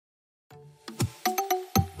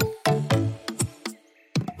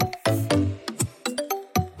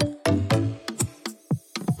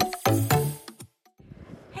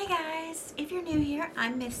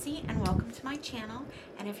Missy and welcome to my channel,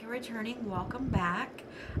 and if you're returning, welcome back.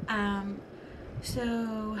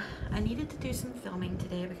 So I needed to do some filming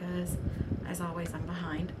today because as always I'm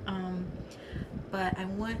behind, but I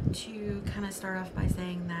want to kind of start off by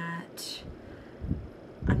saying that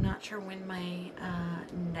I'm not sure when my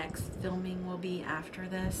next filming will be after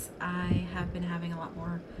this. I have been having a lot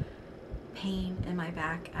more pain in my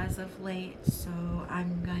back as of late, so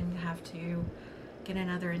I'm going to have to get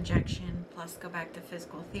another injection, plus go back to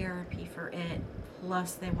physical therapy for it,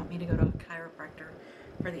 plus they want me to go to a chiropractor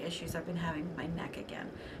for the issues I've been having with my neck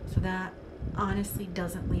again. So that honestly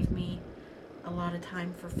doesn't leave me a lot of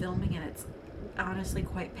time for filming, and it's honestly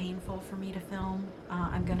quite painful for me to film.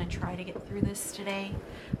 I'm gonna try to get through this today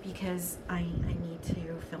because I need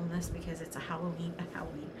to film this because it's a Halloween.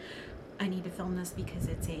 I need to film this because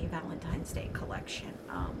it's a Valentine's Day collection.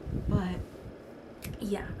 But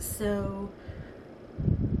yeah, so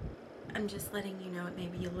I'm just letting you know it may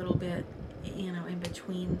be a little bit, you know, in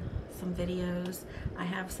between some videos. I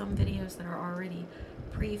have some videos that are already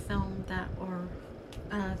pre-filmed that are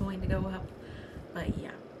going to go up, but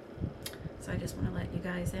yeah. So I just want to let you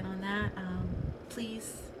guys in on that.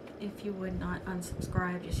 Please, if you would not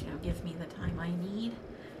unsubscribe, just, you know, give me the time I need,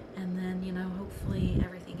 and then, you know, hopefully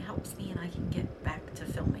everything helps me and I can get back to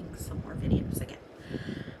filming some more videos again.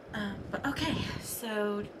 But okay,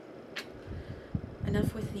 so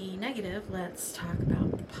enough with the negative, let's talk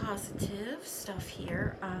about the positive stuff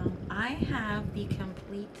here. I have the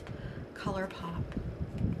complete Colourpop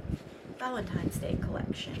Valentine's Day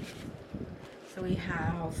collection. So we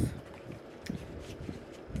have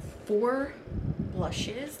 4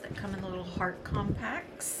 blushes that come in little heart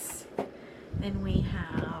compacts. Then we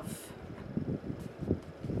have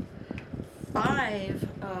 5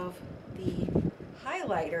 of the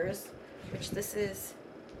highlighters, which this is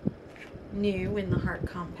new in the heart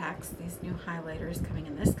compacts. These new highlighters coming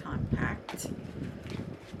in this compact.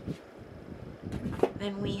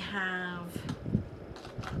 Then we have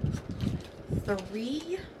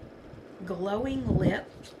 3 glowing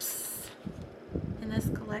lips in this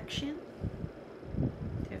collection.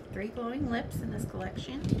 We have 3 glowing lips in this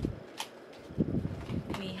collection.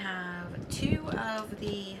 We have 2 of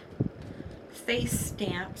the face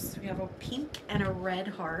stamps. We have a pink and a red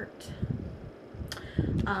heart.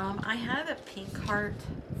 I have a pink heart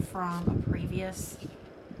from a previous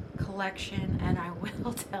collection, and I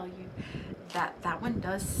will tell you that that one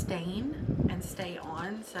does stain and stay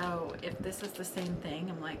on. So if this is the same thing,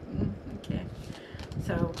 I'm like, okay.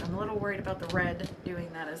 So I'm a little worried about the red doing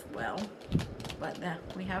that as well. But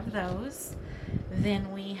we have those.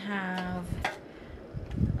 Then we have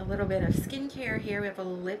a little bit of skincare here. We have a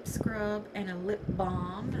lip scrub and a lip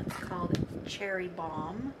balm. It's called Cherry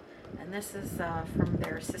Balm. And this is from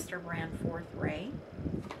their sister brand, Fourth Ray.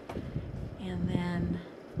 And then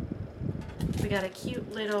we got a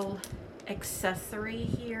cute little accessory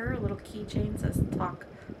here, a little keychain, says "Talk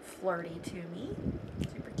Flirty to Me."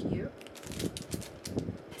 Super cute.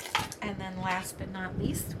 And then last but not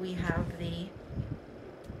least, we have the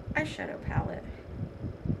eyeshadow palette.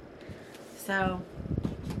 So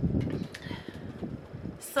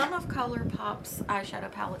some of Colourpop's eyeshadow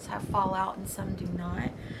palettes have fallout and some do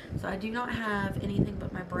not. So I do not have anything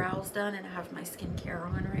but my brows done, and I have my skincare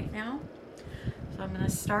on right now. So I'm going to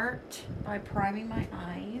start by priming my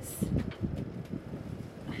eyes.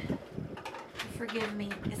 Forgive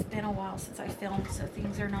me, it's been a while since I filmed, so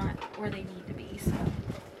things are not where they need to be. So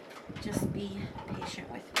just be patient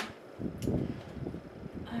with me.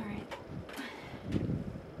 Alright.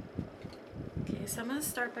 Okay, so I'm going to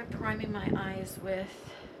start by priming my eyes with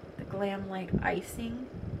the Glam Light Icing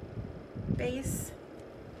base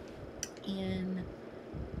in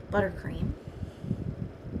Buttercream.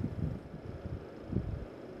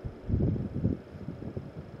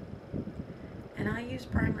 And I use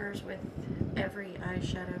primers with every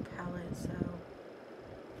eyeshadow palette, so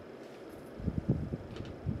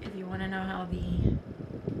if you want to know how the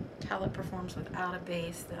palette performs without a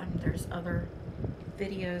base, there's other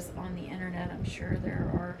videos on the internet. I'm sure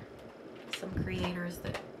there are some creators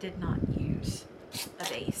that did not use a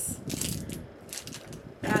base.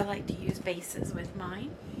 But I like to use bases with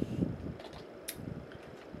mine.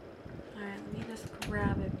 Alright, let me just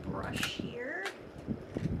grab a brush here.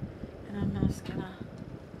 And I'm just gonna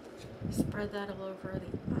spread that all over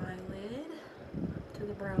the eyelid to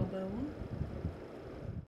the brow bone.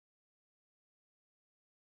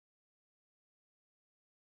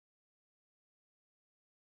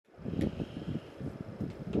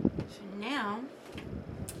 So now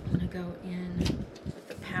I'm going to go in with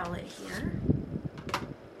the palette here.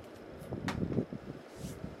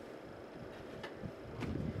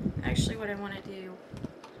 Actually, what I want to do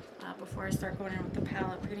before I start going in with the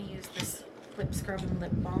palette, we're going to use this lip scrub and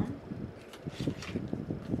lip balm.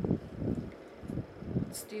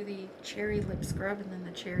 Let's do the cherry lip scrub and then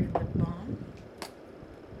the cherry lip balm.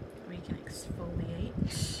 We can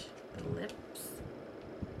exfoliate the lips.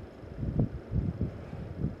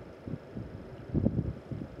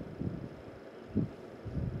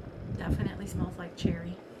 Definitely smells like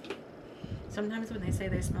cherry. Sometimes when they say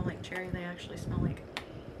they smell like cherry, they actually smell like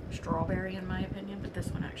strawberry in my opinion, but this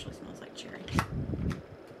one actually smells like cherry.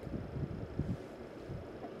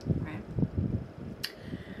 Right.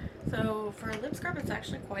 So for a lip scrub, it's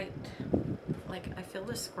actually quite, like, I feel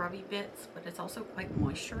the scrubby bits, but it's also quite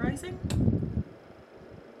moisturizing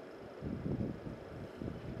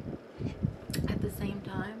at the same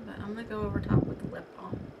time. But I'm gonna go over top with the lip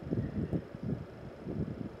balm.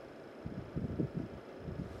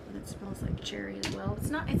 It smells like cherry as well.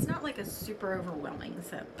 It's not like a super overwhelming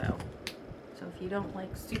scent though. So if you don't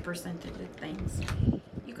like super scented things,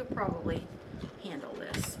 you could probably handle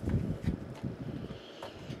this.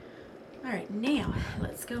 Alright, now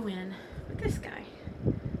let's go in with this guy.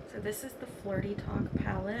 So this is the Flirty Talk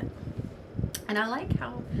palette. And I like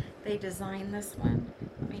how they designed this one.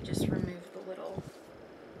 Let me just remove the little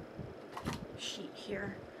sheet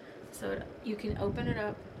here. So you can open it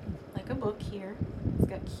up like a book here. It's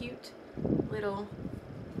got cute little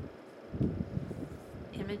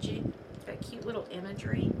imagery. It's got cute little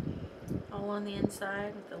imagery all on the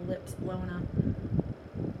inside with the lips blowing up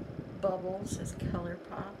bubbles. Says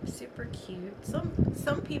Colourpop. Super cute.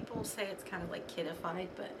 Some people say it's kind of like kidified,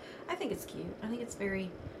 but I think it's cute. I think it's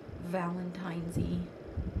very Valentinesy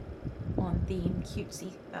on theme,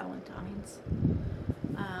 cutesy Valentines.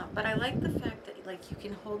 But I like the fact that like you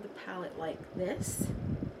can hold the palette like this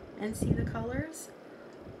and see the colors,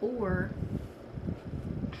 or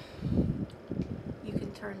you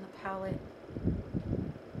can turn the palette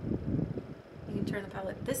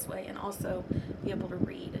this way and also be able to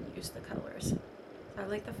read and use the colors. So I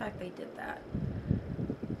like the fact they did that.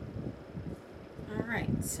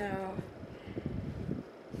 Alright, so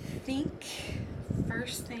I think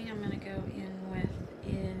first thing I'm going to go in with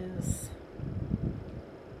is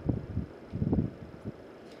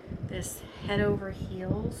this Head Over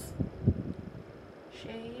Heels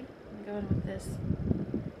shade. I'm going with this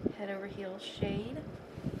Head Over Heels shade.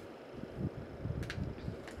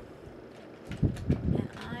 And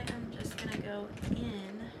I am just going to go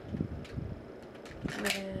in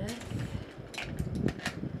with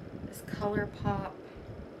this Colourpop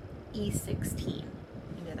E16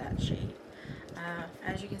 into that shade.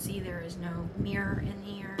 As you can see, there is no mirror in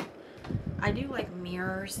here. I do like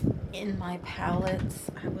mirrors in my palettes,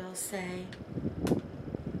 I will say.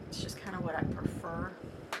 It's just kind of what I prefer.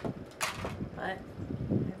 But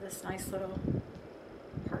I have this nice little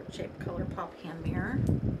heart-shaped Colourpop hand mirror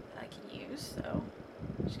that I can use, so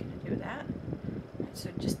I'm just going to do that. Right, so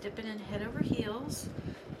just dip it in Head Over Heels,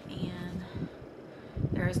 and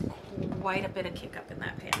there is quite a bit of kick up in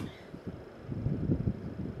that pan.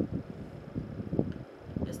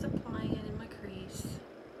 Just applying it in my crease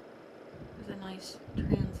with a nice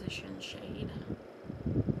transition shade.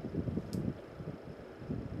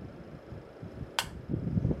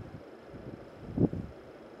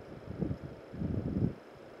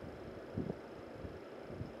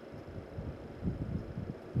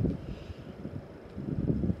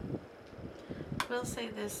 I will say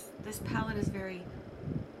this palette is very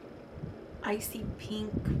icy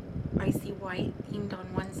pink, icy white themed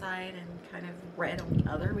on one side and kind of red on the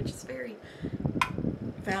other, which is very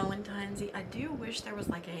Valentine's-y. I do wish there was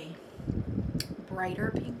like a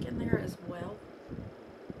brighter pink in there as well.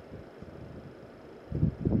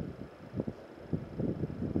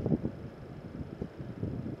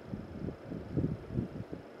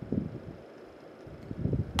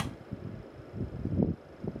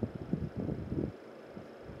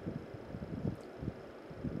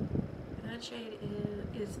 That shade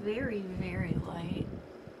is very, very light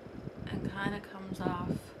and kind of comes off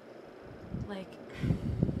like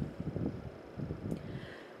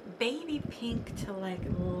baby pink to like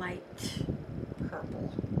light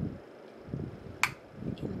purple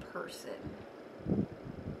in person.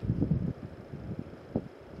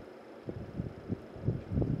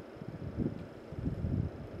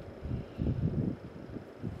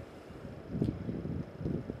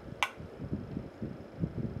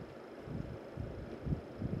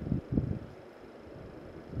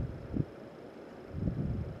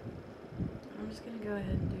 I'm just going to go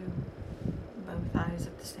ahead and do both eyes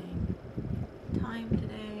at the same time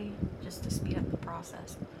today, just to speed up the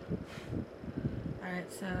process.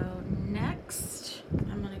 Alright, so next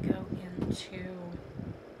I'm going to go into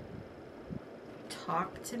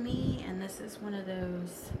talk to me, and this is one of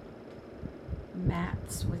those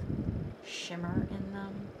mattes with shimmer in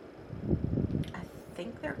them. I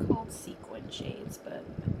think they're called sequin shades, but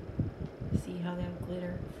see how they have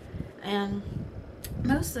glitter. And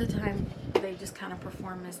most of the time they just kind of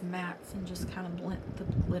perform as mattes and just kind of blend, the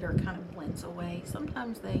glitter kind of blends away.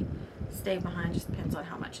 Sometimes they stay behind, just depends on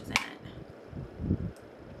how much is in it.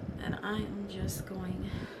 And I am just going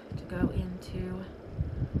to go into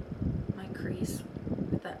my crease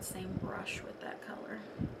with that same brush with that color.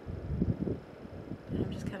 And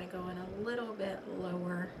I'm just kind of going a little bit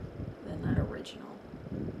lower than that original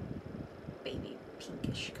baby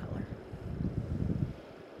pinkish color.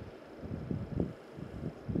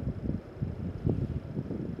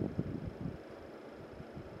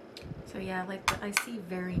 So yeah, like I see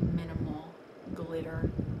very minimal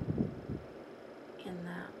glitter in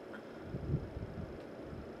that,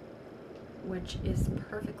 which is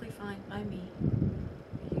perfectly fine by me.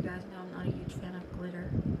 You guys know I'm not a huge fan of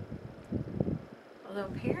glitter. Although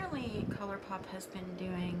apparently Colourpop has been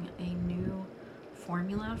doing a new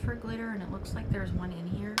formula for glitter, and it looks like there's one in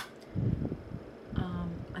here.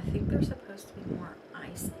 I think they're supposed to be more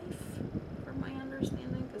eye safe, from my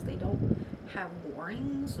understanding, because they don't have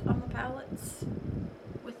warnings on the palettes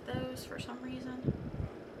with those for some reason.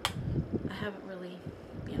 I haven't really,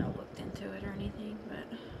 looked into it or anything,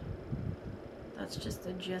 but that's just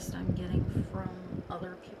the gist I'm getting from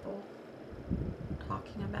other people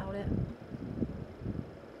talking about it.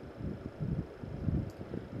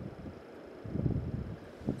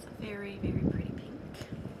 It's a very, very pretty pink.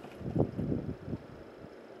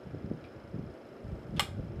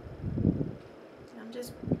 I'm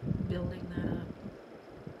just building that up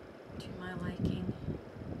to my liking.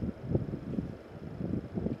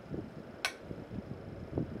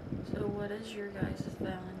 So what is your guys'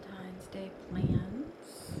 Valentine's Day plans?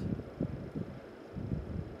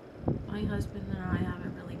 My husband and I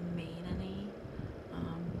haven't really made any.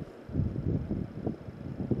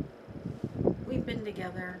 We've been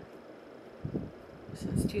together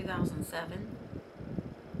since 2007,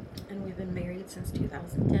 and we've been married since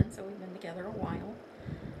 2010, so we've been together a while.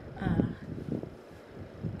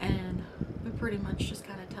 And we pretty much just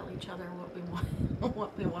kind of tell each other what we want,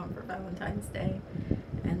 what we want for Valentine's Day,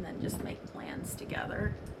 and then just make plans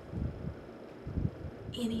together.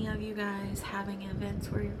 Any of you guys having events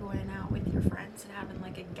where you're going out with your friends and having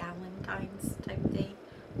like a Valentine's type day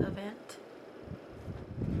event?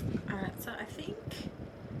 Alright, so I think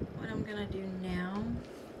what I'm gonna do now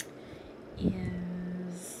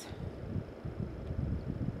is,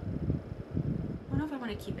 I don't know if I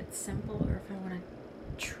want to keep it simple or if I want to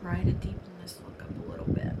try to deepen this look up a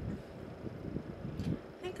little bit.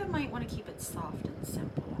 I think I might want to keep it soft and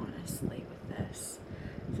simple, honestly, with this.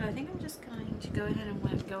 So I think I'm just going to go ahead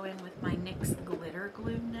and go in with my NYX glitter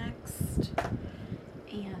glue next,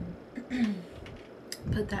 and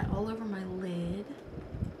put that all over my lid.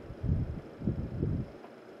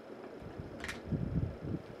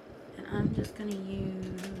 And I'm just going to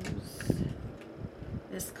use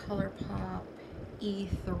this Colourpop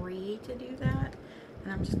E3 to do that.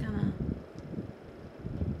 And I'm just going to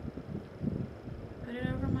put it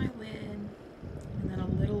over my lid, and then a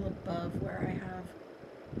little above where I have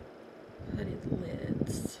hooded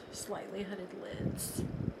lids, slightly hooded lids.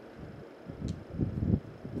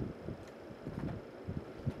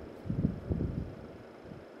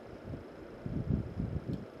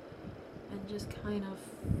 And just kind of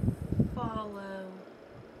follow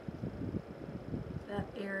that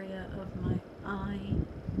area of my eye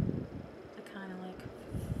to kind of like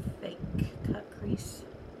fake cut crease.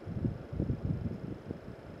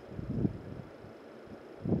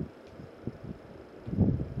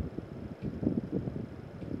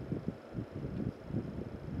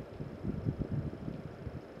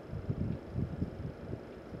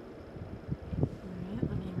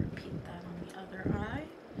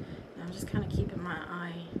 Kind of keeping my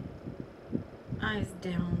eyes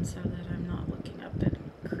down so that I'm not looking up and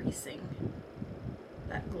creasing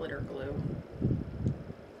that glitter glue.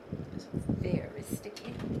 It's very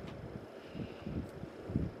sticky.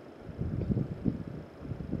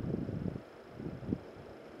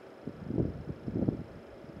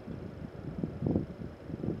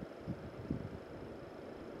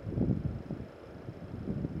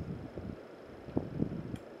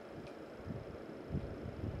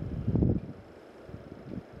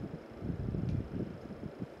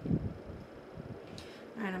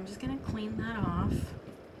 Alright, I'm just going to clean that off,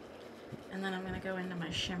 and then I'm going to go into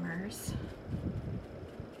my shimmers.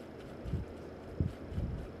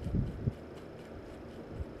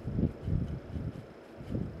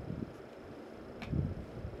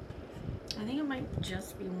 I think I might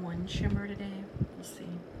shimmer today. We'll see.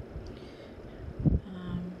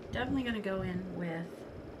 Definitely going to go in with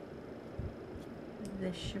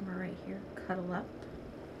this shimmer right here, Cuddle Up.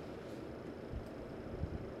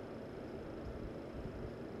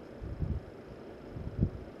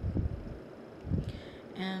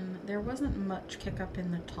 And there wasn't much kick up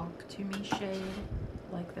in the Talk to Me shade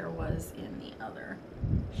like there was in the other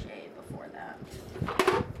shade before that.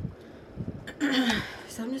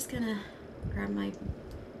 So I'm just gonna grab my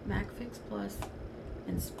MAC Fix Plus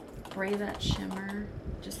and spray that shimmer.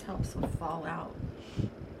 Just helps with fallout.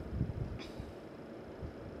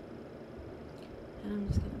 And I'm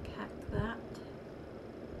just gonna pack that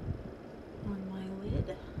on my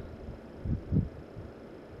lid.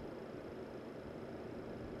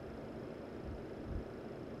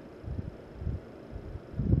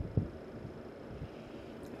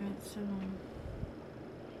 So I'm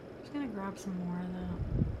just going to grab some more of that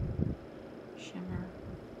shimmer.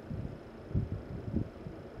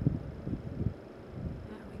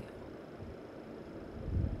 There we go.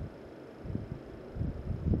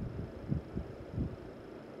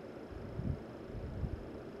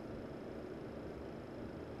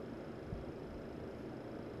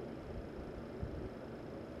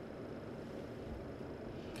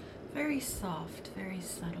 Very soft, very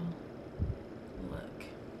subtle look.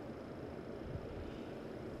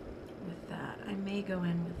 With that, I may go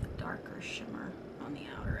in with a darker shimmer on the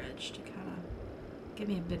outer edge to kind of give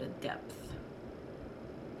me a bit of depth.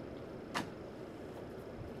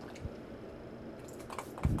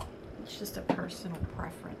 It's just a personal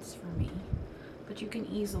preference for me, but you can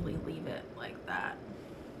easily leave it like that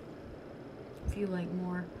if you like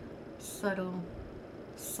more subtle,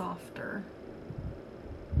 softer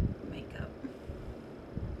makeup.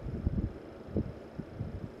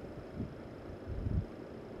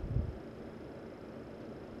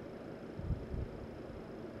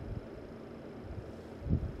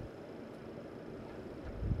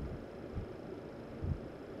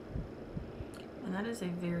 And that is a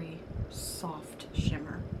very soft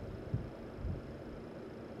shimmer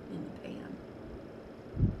in the pan.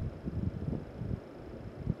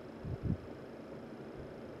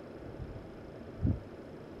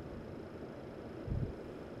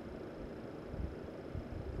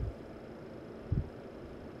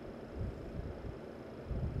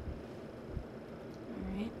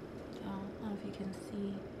 Alright, so I don't know if you can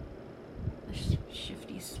see the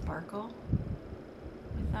shifty sparkle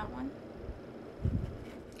with that one. I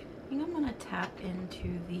think I'm gonna tap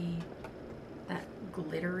into that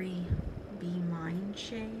glittery Be Mine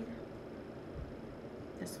shade.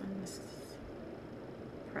 This one, this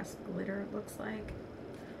pressed glitter it looks like.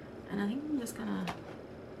 And I think I'm just gonna,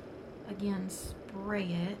 again, spray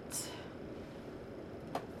it.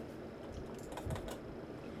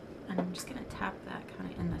 And I'm just gonna tap that kind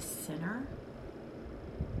of in the center,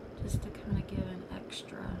 just to kind of give an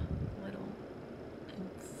extra little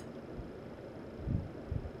oomph.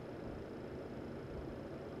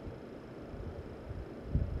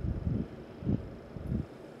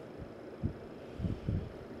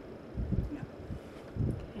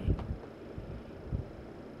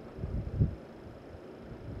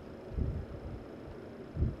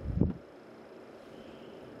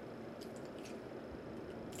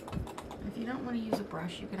 If you don't want to use a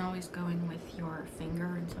brush, you can always go in with your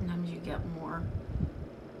finger, and sometimes you get more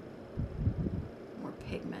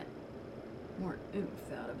pigment, more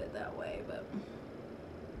oomph out of it that way, but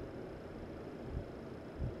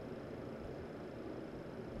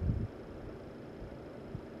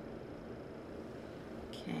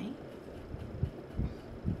okay.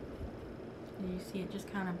 You see it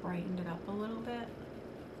just kind of brightened it up a little bit.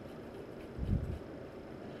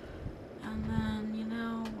 And then, you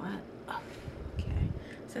know what? Okay,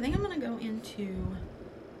 so I think I'm gonna go into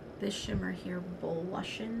this shimmer here,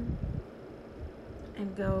 Blushin',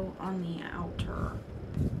 and go on the outer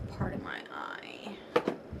part of my eye,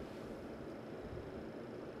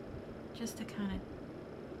 just to kind of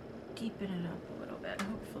deepen it up a little bit.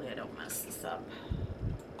 Hopefully I don't mess this up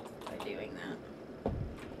by doing that.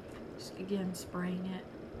 Just again spraying it.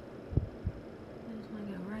 I just want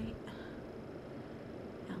to go right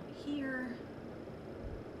out here.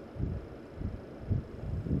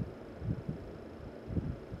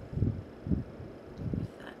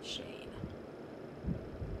 With that shade.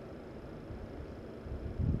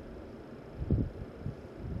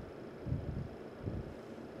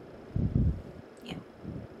 Yeah.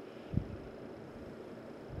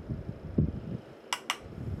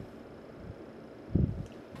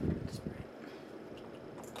 Spray it.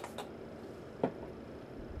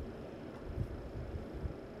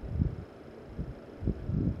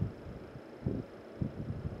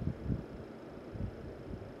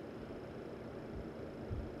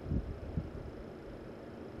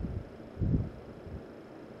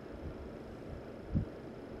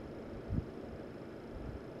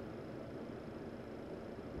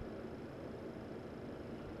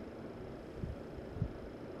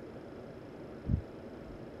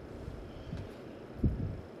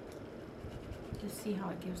 See how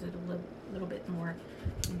it gives it a little bit more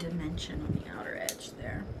dimension on the outer edge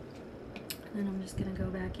there. And then I'm just gonna go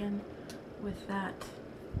back in with that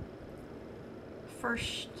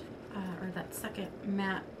first, or that second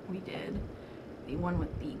matte we did, the one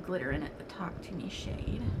with the glitter in it, the Talk To Me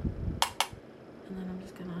shade. And then I'm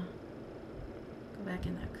just gonna go back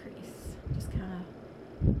in that crease, just kind of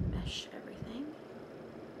mesh everything.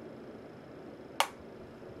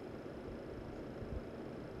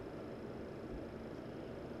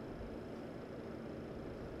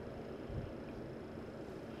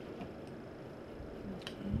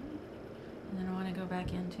 Go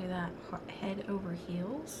back into that head over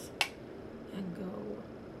heels and go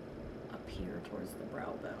up here towards the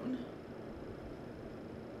brow bone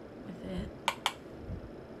with it.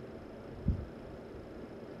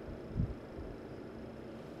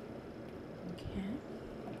 Okay.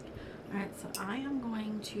 Alright, so I am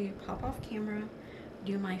going to pop off camera,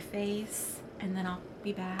 do my face, and then I'll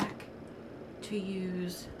be back to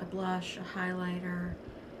use a blush, a highlighter,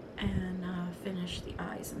 and finish the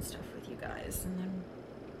eyes and stuff with you guys, and then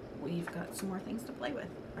we've got some more things to play with.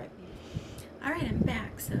 Right. Alright, I'm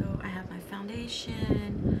back. So I have my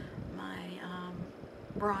foundation, my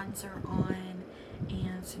bronzer on,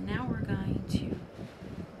 and so now we're going to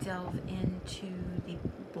delve into the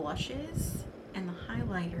blushes and the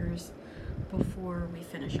highlighters before we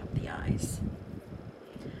finish up the eyes.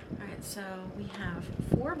 Alright, so we have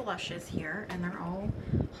 4 blushes here, and they're all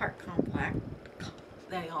Heart Compact.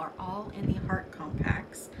 They are all in the Heart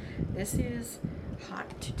Compacts. This is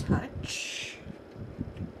Hot to Touch.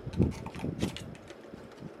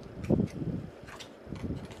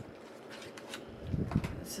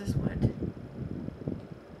 This is what the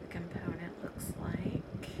component looks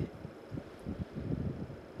like.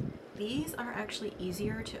 These are actually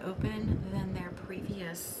easier to open than their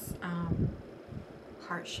previous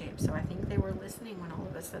heart shapes, so I think they were listening when all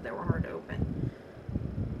of us said they were hard to open.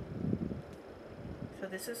 So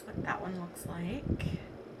this is what that one looks like.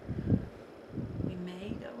 We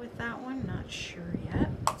may go with that one, not sure yet.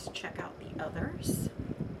 Let's check out the others.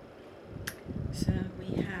 So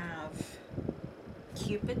we have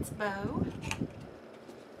Cupid's Bow.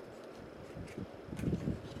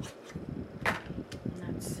 And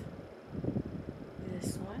that's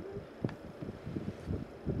this one.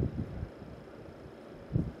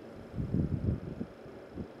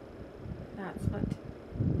 That's what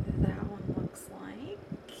that one looks like.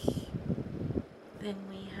 Then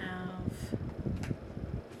we have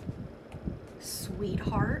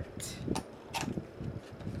Sweetheart.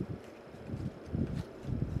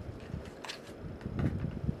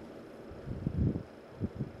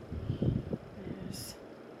 There's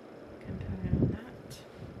a component on that.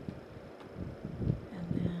 And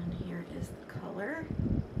then here is the color.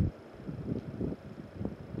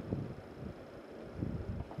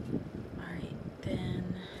 Alright, then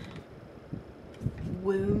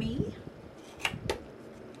Woo Me.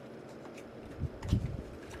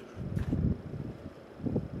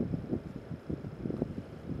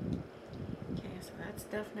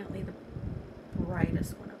 Definitely the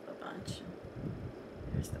brightest one of the bunch.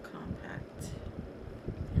 There's the compact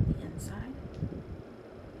and the inside.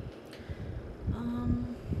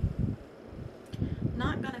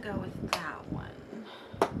 Not gonna go with that one.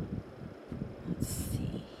 Let's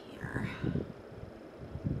see here.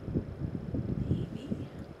 Maybe.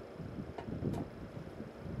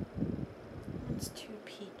 One's too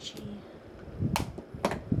peachy.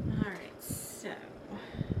 Alright, so I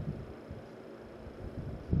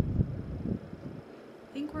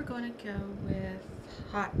think we're going to go with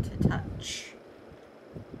Hot to Touch.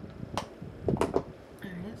 Alright, so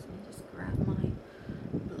let me just grab my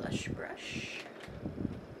blush brush.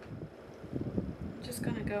 I'm just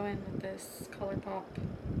going to go in with this Colourpop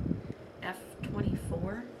F24.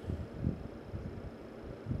 Alright.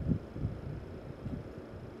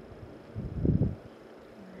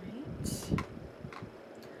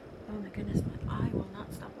 Oh my goodness, my eye will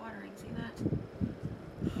not stop watering. See that?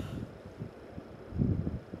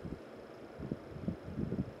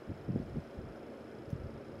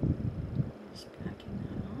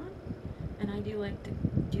 I do like to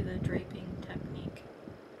do the draping technique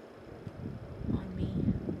on me.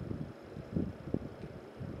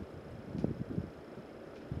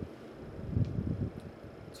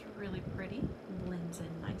 It's really pretty, blends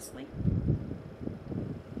in nicely.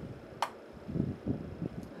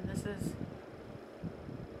 And this is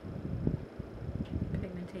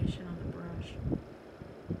pigmentation on the brush.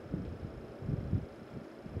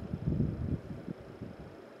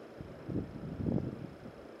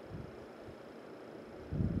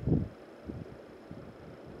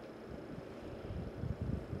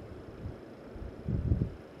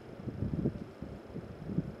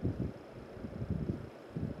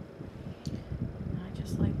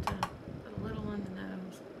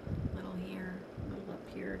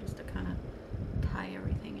 tie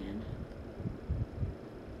everything in.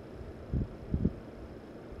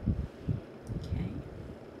 Okay.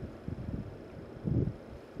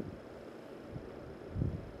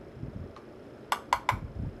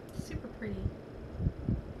 Super pretty.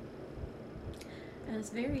 And it's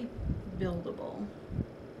very buildable.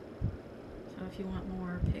 So if you want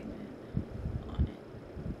more pigment on it,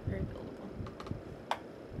 very buildable.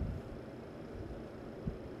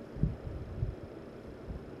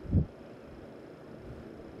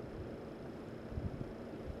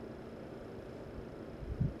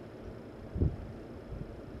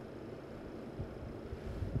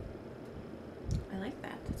 I like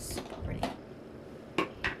that. It's super pretty.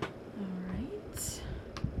 Alright.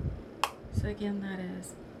 So again, that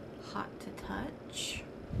is Hot to Touch.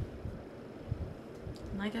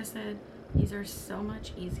 And like I said, these are so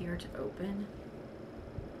much easier to open.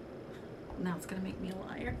 Now it's gonna make me a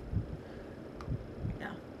liar.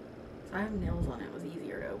 Yeah. So I have nails on it. It was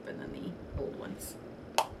easier to open than the old ones.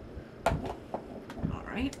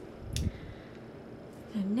 Alright.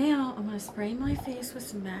 And now I'm going to spray my face with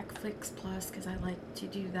some MAC Fix Plus because I like to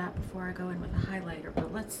do that before I go in with a highlighter.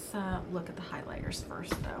 But let's look at the highlighters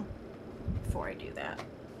first though, before I do that.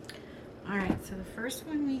 Alright, so the first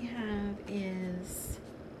one we have is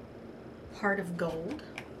Heart of Gold.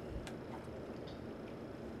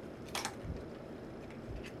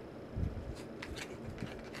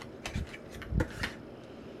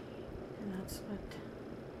 And that's what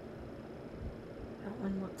that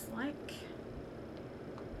one looks like.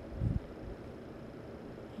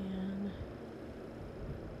 And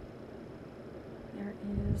there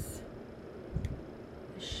is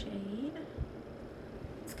the shade.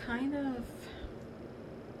 It's kind of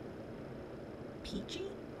peachy,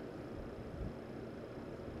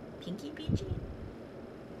 pinky peachy.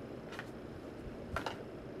 All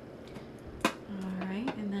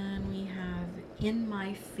right, and then we have In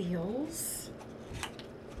My Feels.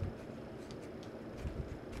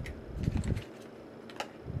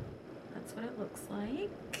 That's what it looks like.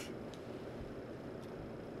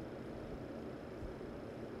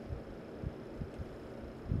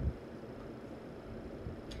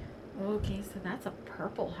 Okay, so that's a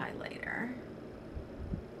purple highlighter.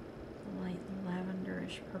 Light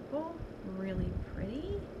lavenderish purple. Really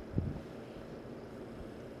pretty.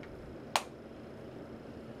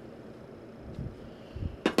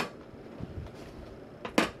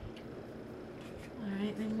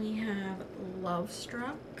 Alright, then we have Love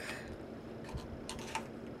Struck.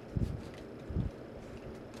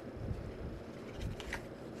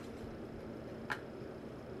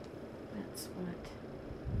 That's what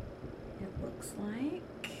it looks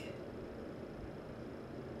like.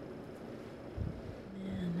 And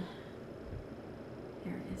then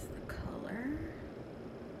here is the color,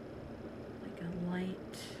 like a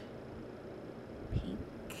light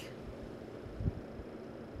pink,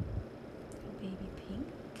 a baby pink,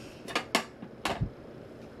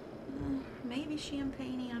 maybe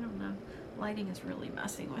champagne-y, I don't know. Lighting is really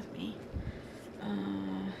messing with me.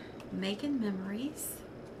 Making Memories.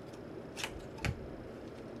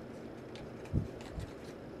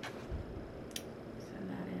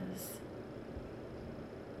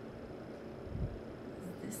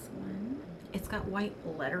 It's got white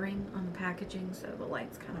lettering on the packaging, so the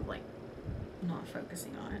light's kind of like not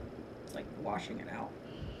focusing on it. It's like washing it out.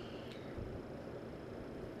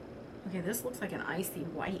 Okay, this looks like an icy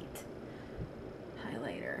white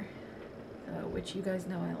highlighter, which you guys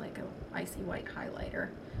know I like a icy white highlighter,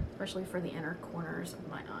 especially for the inner corners of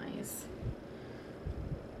my eyes.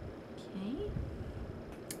 Okay,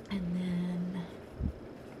 and then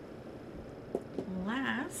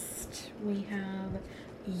last we have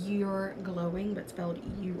You're Glowing, but spelled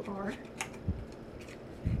U-R.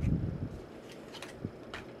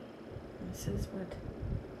 This is what the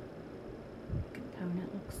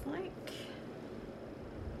component looks like.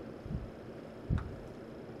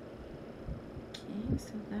 Okay,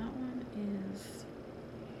 so that one is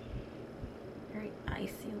very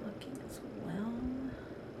icy looking as well.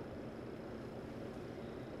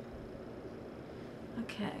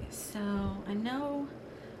 Okay, so I know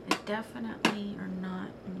I definitely I'm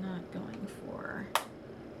not going for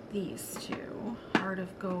these two, Heart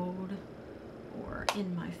of Gold or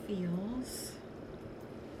In My Feels.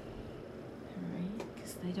 Alright,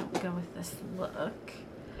 because they don't go with this look.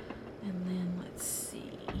 And then let's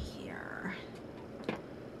see here.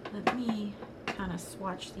 Let me kind of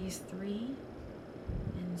swatch these three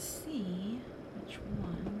and see which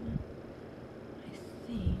one I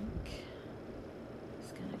think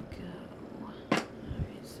is gonna go.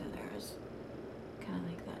 Alright, so there's kind of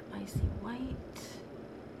like that icy white.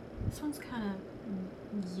 This one's kind of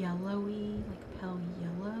yellowy, like pale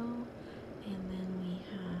yellow. And then we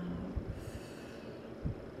have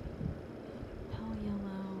pale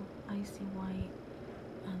yellow, icy white,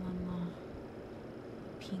 and then the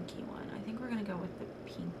pinky one. I think we're gonna go with the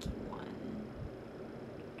pinky one.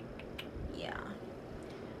 Yeah.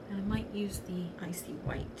 And I might use the icy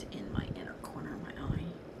white in my inner corner of my eye.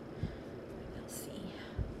 We'll see.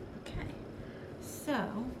 Okay.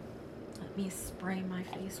 So, let me spray my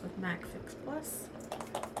face with MAC Fix Plus.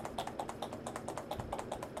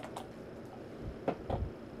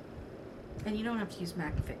 And you don't have to use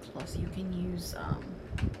MAC Fix Plus. You can use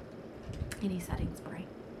any setting spray.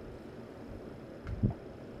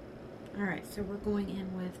 Alright, so we're going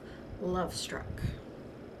in with Love Struck.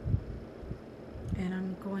 And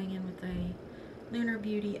I'm going in with a Lunar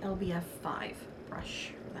Beauty LBF 5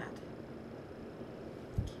 brush for that.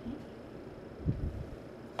 Okay.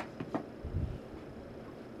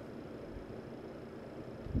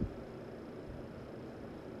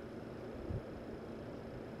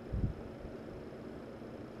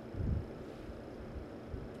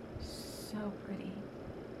 So pretty.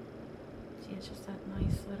 See, it's just that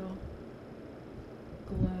nice little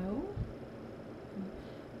glow.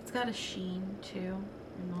 It's got a sheen too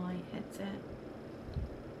when the light hits it.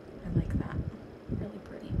 I like that. Really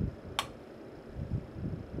pretty.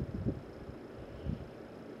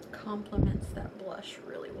 Complements that blush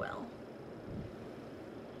really well.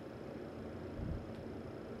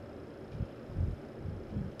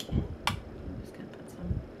 Okay. I'm just gonna put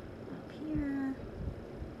some up here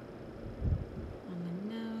on the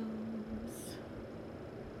nose.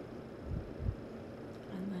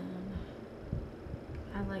 And then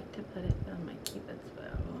I like to put it on my Cupid's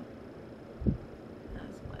bow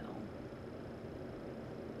as well.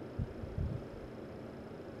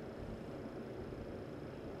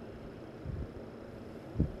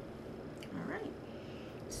 All right,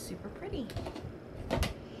 super pretty.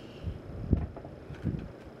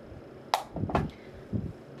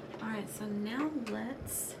 All right, so now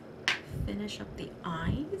let's finish up the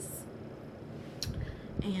eyes.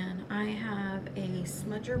 And I have a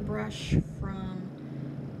smudger brush from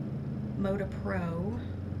Moda Pro.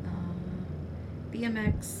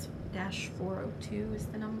 BMX-402 is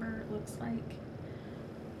the number, it looks like.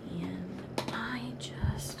 And I'm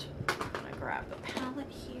gonna grab the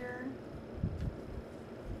palette here.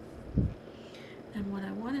 And what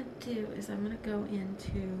I want to do is I'm gonna go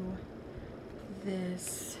into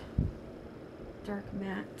this dark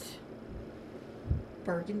matte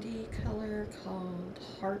burgundy color called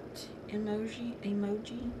Heart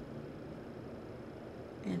Emoji.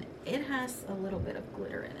 And it has a little bit of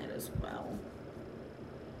glitter in it as well.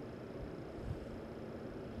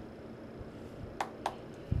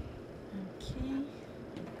 Okay,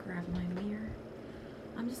 grab my mirror.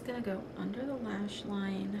 I'm just gonna go under the lash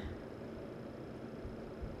line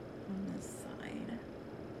on this side.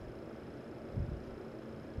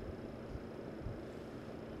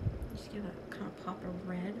 Just give a kind of pop of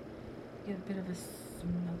red, give a bit of a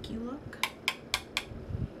smoky look.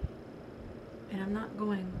 And I'm not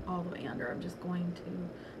going all the way under, I'm just going to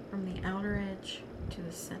from the outer edge to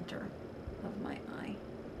the center of my eye.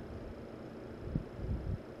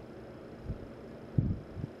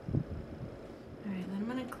 Alright, then I'm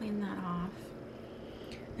going to clean that off.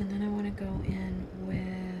 And then I want to go in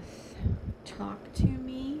with Talk to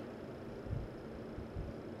Me.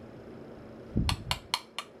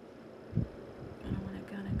 And I'm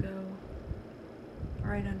going to go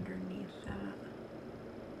right underneath that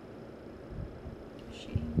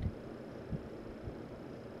shade.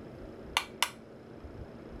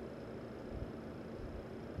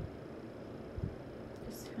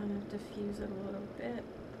 Just kind of diffuse it a little bit.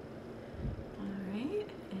 Alright,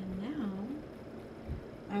 and now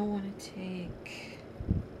I want to take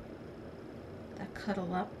the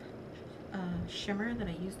Cuddle Up shimmer that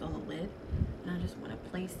I used on the lid, and I just want to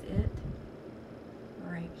place it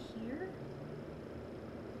right here.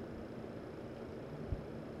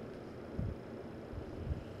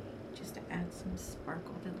 Just to add some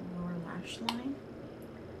sparkle to the lower lash line.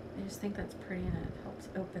 I just think that's pretty and it helps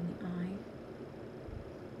open the eye.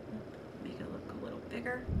 Make it look a little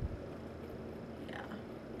bigger. Yeah.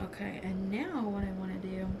 Okay, and now what I want to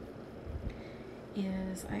do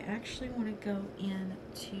is I actually want to go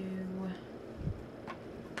into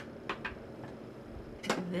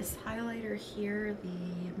this highlighter here,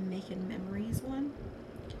 the Making Memories one.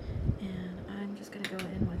 And I'm just going to go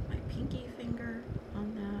in with my pinky finger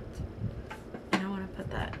on that. And I want to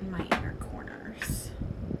put that in my inner corners.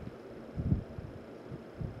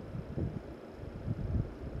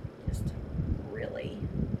 Just to really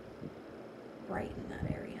brighten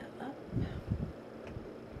that area up.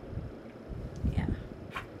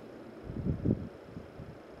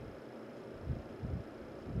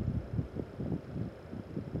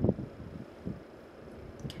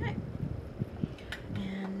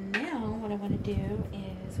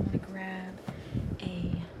 is I'm going to grab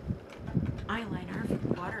a eyeliner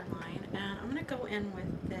from Waterline, and I'm going to go in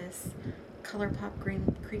with this Colourpop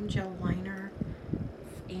cream gel liner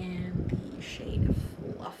in the shade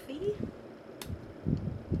Fluffy.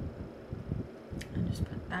 And just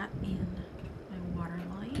put that in my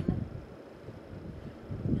waterline.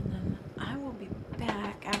 And then I will be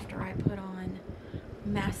back after I put on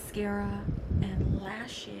mascara and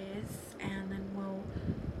lashes, and then we'll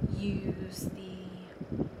use the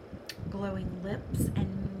glowing lips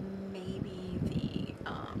and maybe the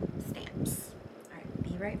stamps. Alright,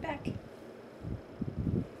 be right back.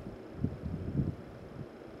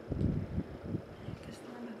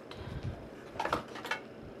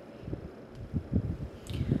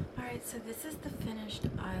 Alright, so this is the finished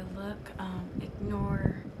eye look.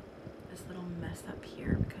 Ignore this little mess up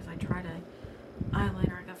here because I tried a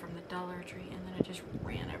eyeliner I got from the Dollar Tree and then it just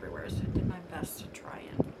ran everywhere, so I did my best to try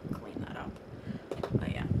and clean that up.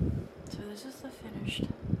 But yeah, so this is the finished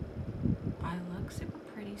eye look. Super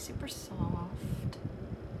pretty, super soft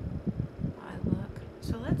eye look.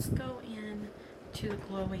 So let's go in to the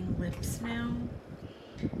glowing lips now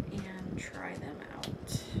and try them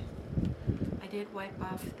out. I did wipe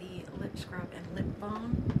off the lip scrub and lip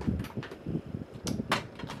balm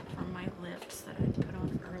from my lips that I put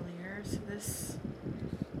on earlier.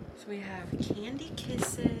 So we have Candy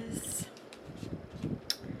Kisses,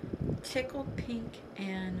 Tickled Pink,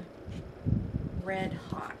 and Red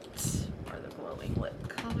Hot are the glowing lip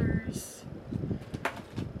colors.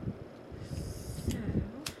 So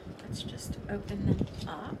let's just open them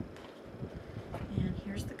up. And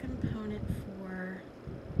here's the component for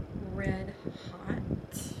Red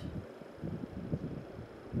Hot. So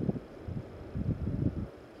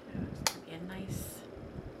it's going to be a nice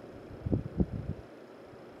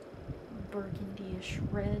burgundy-ish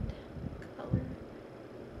red color.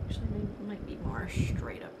 Actually, it might be more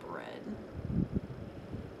straight up red.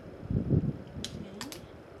 Okay.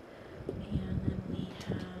 And then we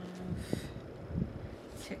have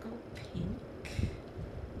Tickled Pink.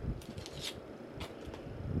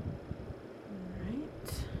 Alright.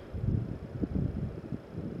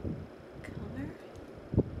 Color.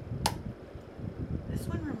 This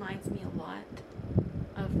one reminds me a lot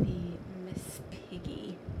of the Miss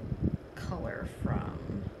Piggy color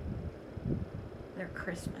from their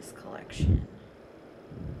Christmas collection.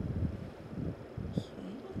 Okay.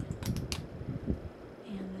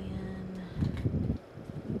 And then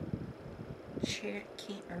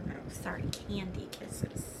Candy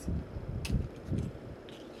Kisses.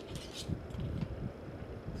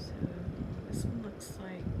 So this one looks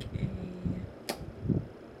like a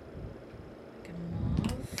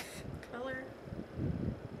mauve color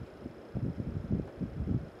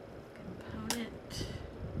component,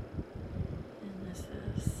 and this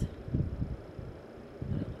is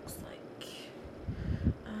what it looks like.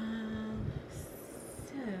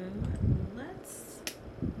 So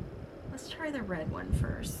let's try the red one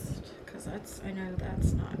first, because I know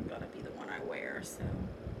that's not gonna be the one I wear. So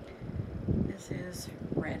this is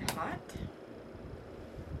Red Hot.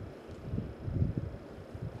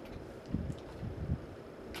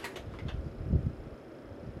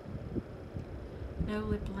 No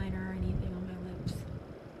lip liner or anything on my lips.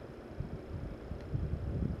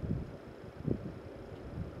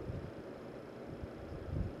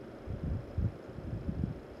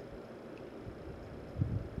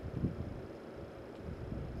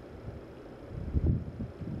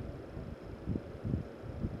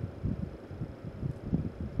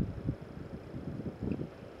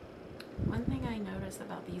 One thing I noticed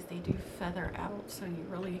about these, they do feather out, so you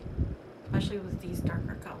really, especially with these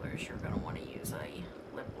darker colors, you're going to want to use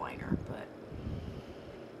a lip liner. But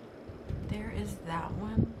there is that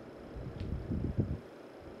one.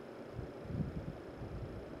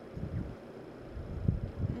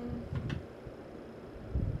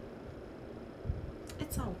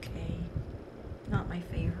 It's okay. Not my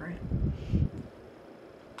favorite.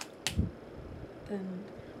 Then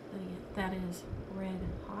again, that is Red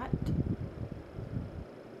Hot.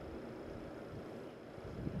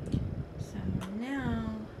 So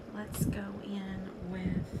now let's go in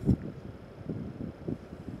with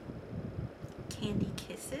Candy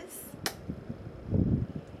Kisses.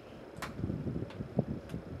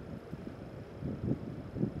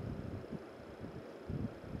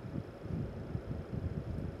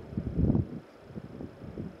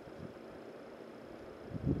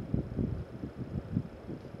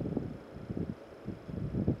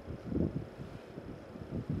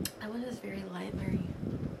 That one is very light, very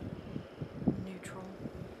neutral.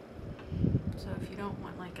 So if you don't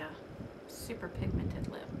want like a super pigmented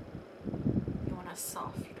lip, you want a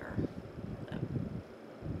softer lip.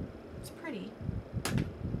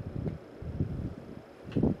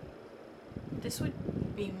 This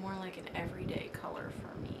would be more like an everyday color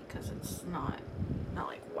for me because it's not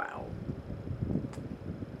like wow.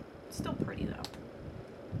 Still pretty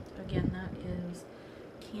though. Again, that is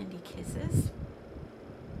Candy Kisses.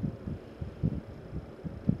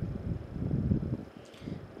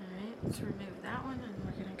 Alright, let's remove that one and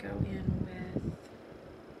we're going to go in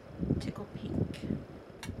with Tickle Pink.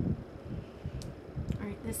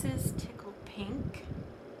 Alright, this is Tickle Pink.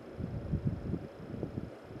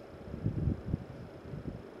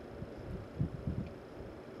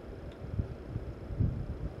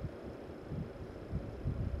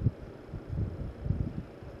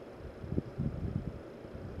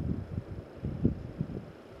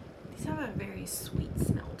 These have a very sweet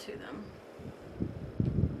smell to them.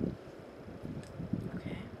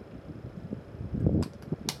 Okay.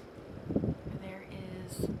 There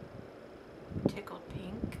is Tickled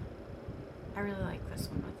Pink. I really like this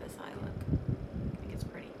one with this eye look. I think it's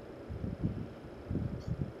pretty.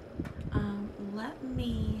 Let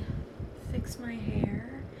me fix my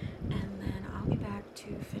hair and then I'll be back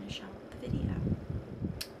to finish out the video.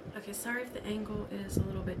 Okay, sorry if the angle is a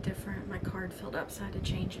little bit different. My card filled up, so I had to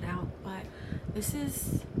change it out. But this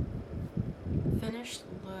is finished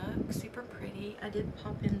look, super pretty. I did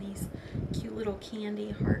pop in these cute little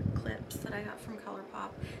candy heart clips that I got from Colourpop. I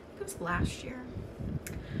think it was last year.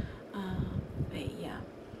 But yeah.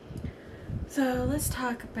 So let's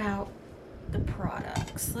talk about the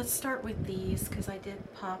products. Let's start with these because I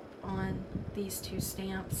did pop on these two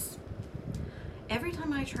stamps. Every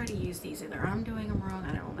time I try to use these, either I'm doing them wrong,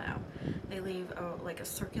 I don't know. They leave like a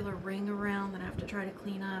circular ring around that I have to try to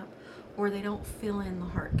clean up, or they don't fill in the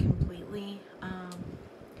heart completely.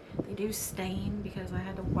 They do stain because I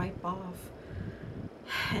had to wipe off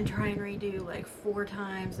and try and redo like 4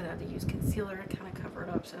 times, and I had to use concealer to kind of cover it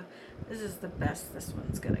up. So this is the best this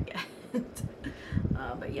one's gonna get.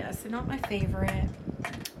 But yeah, so not my favorite.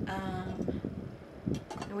 And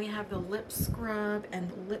we have the lip scrub and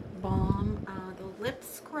the lip balm. The lip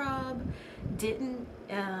scrub didn't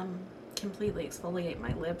completely exfoliate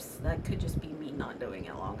my lips. That could just be me not doing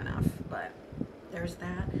it long enough, but there's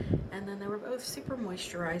that. And then they were both super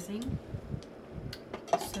moisturizing,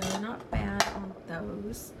 so not bad on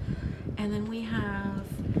those. And then we have,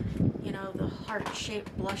 you know, the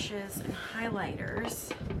heart-shaped blushes and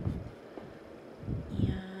highlighters.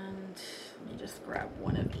 And let me just grab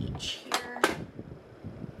one of each here.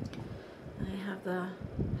 I have the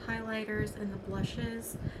highlighters and the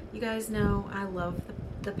blushes. You guys know I love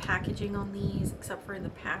the packaging on these, except for in the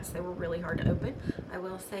past they were really hard to open. I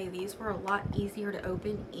will say these were a lot easier to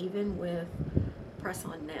open even with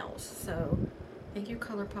press-on nails. So thank you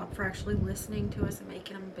Colourpop for actually listening to us and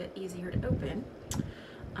making them a bit easier to open.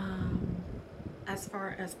 As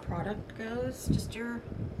far as product goes, just your,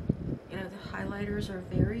 you know, the highlighters are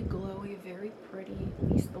very glowy, very pretty,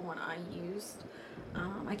 at least the one I used.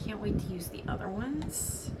 I can't wait to use the other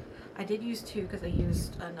ones. I did use 2 because I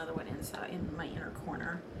used another one inside in my inner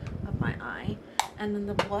corner of my eye. And then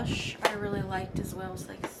the blush I really liked as well. It's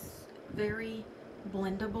like very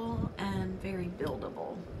blendable and very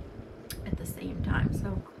buildable at the same time.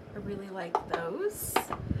 So I really like those.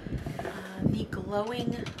 The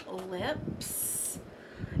glowing lips.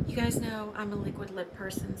 You guys know I'm a liquid lip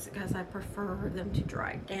person because I prefer them to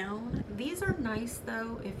dry down. These are nice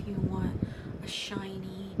though if you want a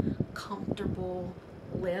shiny, comfortable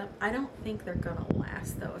lip. I don't think they're gonna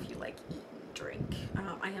last though if you like eat and drink.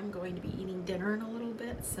 I am going to be eating dinner in a little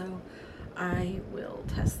bit, so I will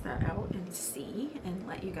test that out and see and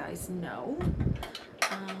let you guys know.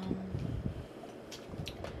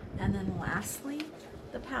 And then lastly,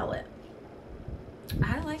 the palette.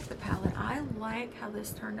 I like the palette. I like how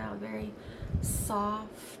this turned out. Very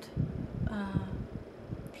soft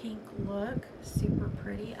pink look. Super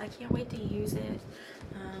pretty. I can't wait to use it.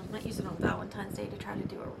 Might use it on Valentine's Day to try to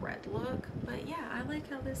do a red look. But yeah, I like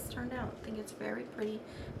how this turned out. I think it's very pretty,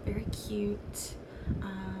 very cute.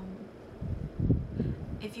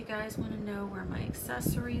 If you guys want to know where my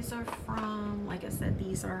accessories are from, like I said,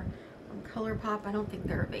 these are from Colourpop. I don't think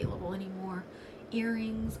they're available anymore.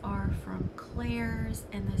 Earrings are from Claire's,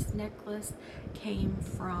 and this necklace came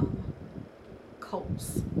from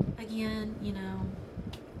Kohl's. Again, you know,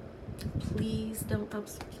 please don't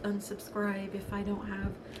unsubscribe if I don't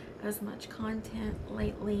have as much content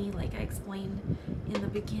lately. Like I explained in the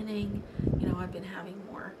beginning, you know, I've been having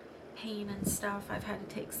more pain and stuff. I've had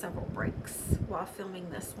to take several breaks while filming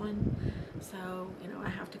this one, so you know I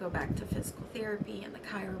have to go back to physical therapy and the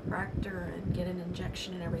chiropractor and get an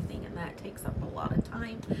injection and everything, and that takes up a lot of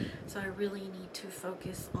time. So I really need to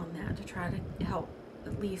focus on that to try to help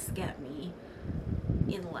at least get me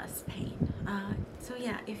in less pain. So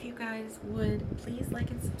yeah, if you guys would please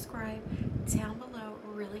like and subscribe down below, it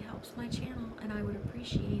really helps my channel and I would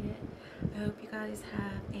appreciate it. I hope you guys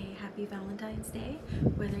have a happy Valentine's Day,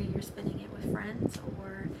 whether you're spending it with friends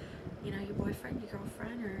or, you know, your boyfriend, your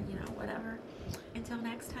girlfriend, or, you know, whatever. Until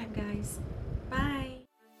next time, guys. Bye.